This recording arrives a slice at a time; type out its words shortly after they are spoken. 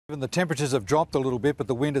The temperatures have dropped a little bit, but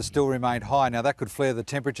the wind has still remained high. Now that could flare the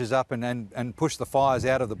temperatures up and push the fires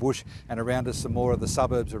out of the bush and around to some more of the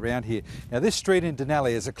suburbs around here. Now this street in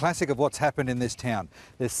Dunalley is a classic of what's happened in this town.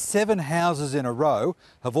 There's 7 houses in a row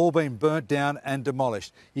have all been burnt down and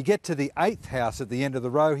demolished. You get to the 8th house at the end of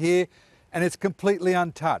the row here and it's completely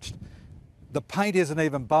untouched. The paint isn't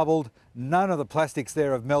even bubbled, none of the plastics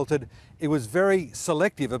there have melted. It was very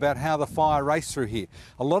selective about how the fire raced through here.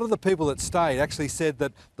 A lot of the people that stayed actually said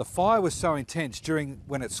that the fire was so intense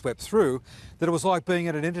when it swept through that it was like being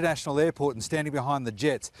at an international airport and standing behind the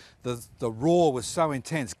jets. The roar was so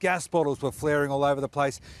intense. Gas bottles were flaring all over the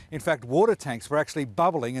place. In fact, water tanks were actually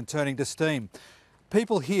bubbling and turning to steam.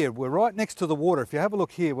 People here, we're right next to the water. If you have a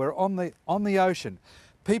look here, we're on the ocean.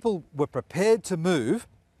 People were prepared to move,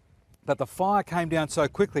 but the fire came down so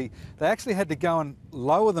quickly, they actually had to go and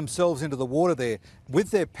lower themselves into the water there with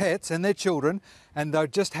their pets and their children, and they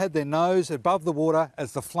just had their nose above the water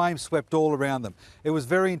as the flames swept all around them. It was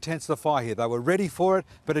very intense, the fire here. They were ready for it,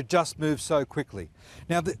 but it just moved so quickly.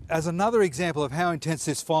 Now, as another example of how intense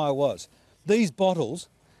this fire was, these bottles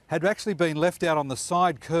had actually been left out on the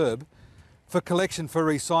side curb for collection for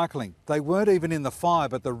recycling. They weren't even in the fire,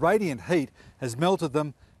 but the radiant heat has melted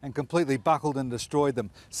them and completely buckled and destroyed them.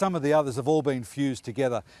 Some of the others have all been fused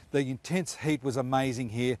together. The intense heat was amazing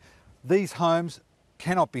here. These homes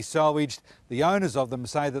cannot be salvaged. The owners of them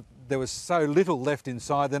say that there was so little left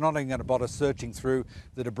inside, they're not even going to bother searching through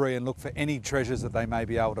the debris and look for any treasures that they may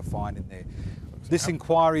be able to find in there. This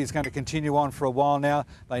inquiry is going to continue on for a while now.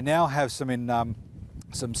 They now have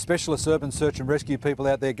some specialist urban search and rescue people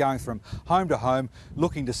out there going from home to home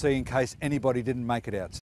looking to see in case anybody didn't make it out.